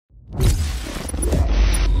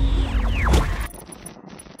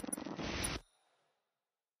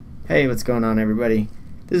Hey, what's going on, everybody?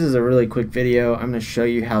 This is a really quick video. I'm going to show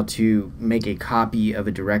you how to make a copy of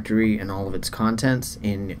a directory and all of its contents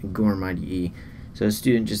in GourmIDE. So a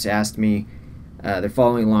student just asked me, they're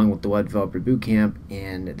following along with the Web Developer Bootcamp,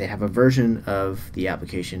 and they have a version of the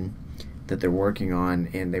application that they're working on,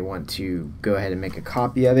 and they want to go ahead and make a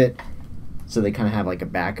copy of it so they kind of have like a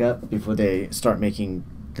backup before they start making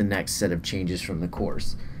the next set of changes from the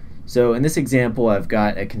course. So in this example, I've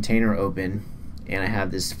got a container open, and I have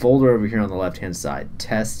this folder over here on the left hand side,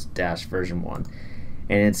 test-version1,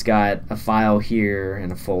 and it's got a file here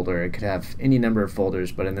and a folder. It could have any number of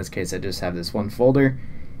folders, but in this case I just have this one folder,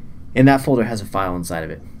 and that folder has a file inside of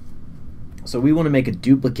it. So we want to make a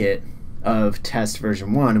duplicate of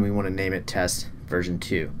test-version1, and we want to name it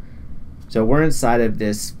test-version2. So we're inside of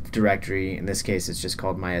this directory. In this case it's just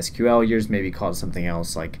called MySQL. Yours may be called something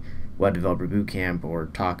else like Web Developer Bootcamp or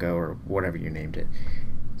Taco or whatever you named it.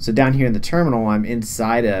 So down here in the terminal, I'm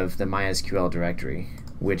inside of the MySQL directory,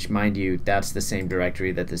 which, mind you, that's the same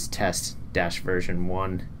directory that this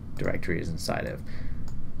test-version1 directory is inside of.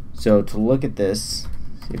 So to look at this,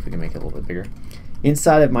 see if we can make it a little bit bigger.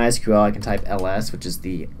 Inside of MySQL, I can type ls, which is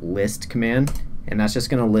the list command, and that's just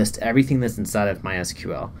going to list everything that's inside of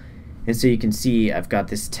MySQL. And so you can see I've got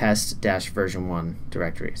this test-version1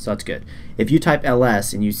 directory, so that's good. If you type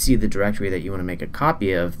ls and you see the directory that you want to make a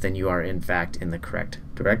copy of, then you are in fact in the correct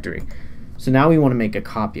directory. So now we want to make a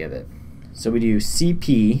copy of it. So we do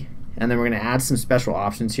cp, and then we're going to add some special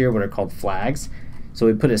options here, what are called flags. So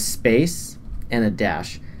we put a space and a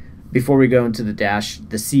dash. Before we go into the dash,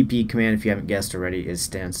 the cp command, if you haven't guessed already, it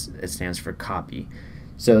stands for copy.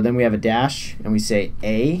 So then we have a dash, and we say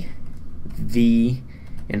a, v,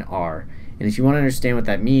 and R. And if you want to understand what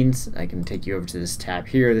that means, I can take you over to this tab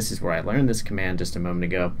here. This is where I learned this command just a moment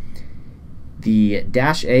ago. The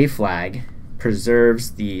 -a flag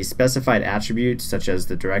preserves the specified attributes such as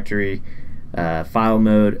the directory, file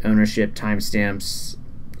mode, ownership, timestamps,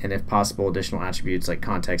 and if possible additional attributes like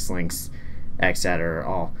context links, etc. or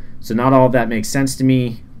all. So not all of that makes sense to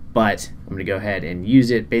me, but I'm going to go ahead and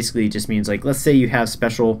use it. Basically it just means, like, let's say you have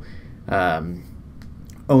special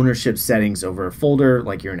ownership settings over a folder,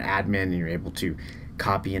 like you're an admin and you're able to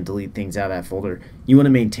copy and delete things out of that folder. You want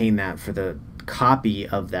to maintain that for the copy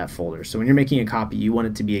of that folder. So when you're making a copy, you want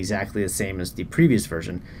it to be exactly the same as the previous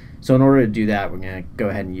version. So in order to do that, we're going to go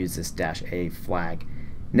ahead and use this -a flag.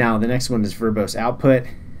 Now the next one is verbose output.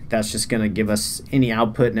 That's just going to give us any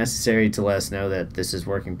output necessary to let us know that this is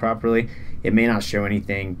working properly. It may not show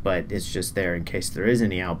anything, but it's just there in case there is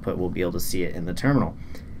any output. We'll be able to see it in the terminal.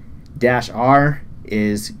 -r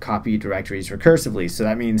is copy directories recursively. So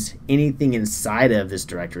that means anything inside of this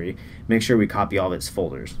directory, make sure we copy all of its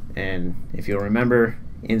folders. And if you'll remember,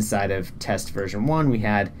 inside of test-version1 we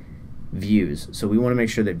had views. So we want to make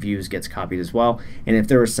sure that views gets copied as well. And if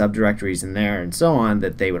there were subdirectories in there and so on,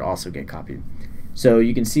 that they would also get copied. So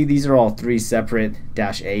you can see these are all three separate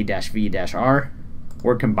 -a, -v, -r.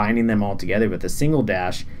 We're combining them all together with a single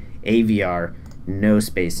dash, avr, no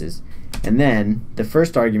spaces. And then the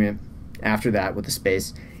first argument after that with the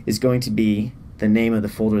space is going to be the name of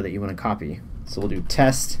the folder that you want to copy. So we'll do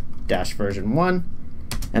test-version1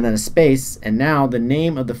 and then a space, and now the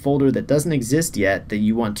name of the folder that doesn't exist yet that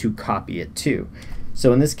you want to copy it to.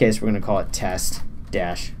 So in this case we're going to call it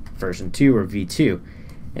test-version2 or v2.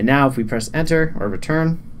 And now if we press enter or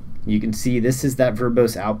return, you can see this is that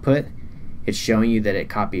verbose output. It's showing you that it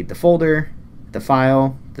copied the folder, the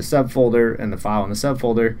file, the subfolder, and the file in the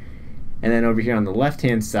subfolder. And then over here on the left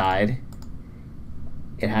hand side,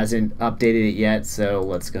 it hasn't updated it yet, so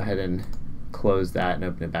let's go ahead and close that and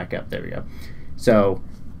open it back up. There we go. So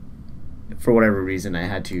for whatever reason I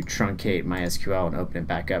had to truncate MySQL and open it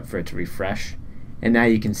back up for it to refresh. And now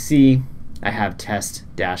you can see I have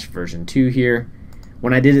test-version2 here.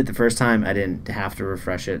 When I did it the first time I didn't have to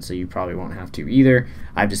refresh it, so you probably won't have to either.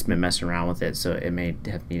 I've just been messing around with it, so it may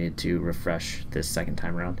have needed to refresh this second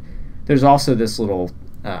time around. There's also this little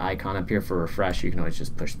icon up here for refresh. You can always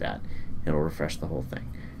just push that. It'll refresh the whole thing.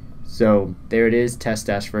 So there it is,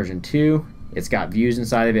 test-version2. It's got views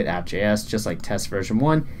inside of it, app.js, just like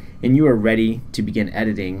test-version1, and you are ready to begin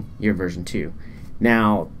editing your version 2.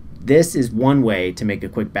 Now this is one way to make a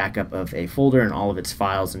quick backup of a folder and all of its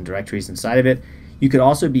files and directories inside of it. You could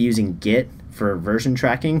also be using Git for version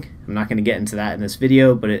tracking. I'm not going to get into that in this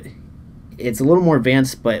video, but it's a little more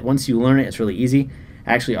advanced, but once you learn it, it's really easy.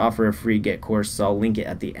 I actually offer a free Git course, so I'll link it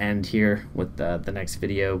at the end here with the next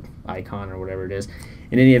video icon or whatever it is.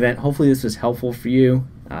 In any event, hopefully this was helpful for you.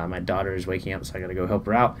 My daughter is waking up, so I gotta go help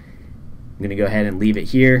her out. I'm gonna go ahead and leave it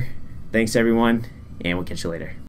here. Thanks everyone, and we'll catch you later.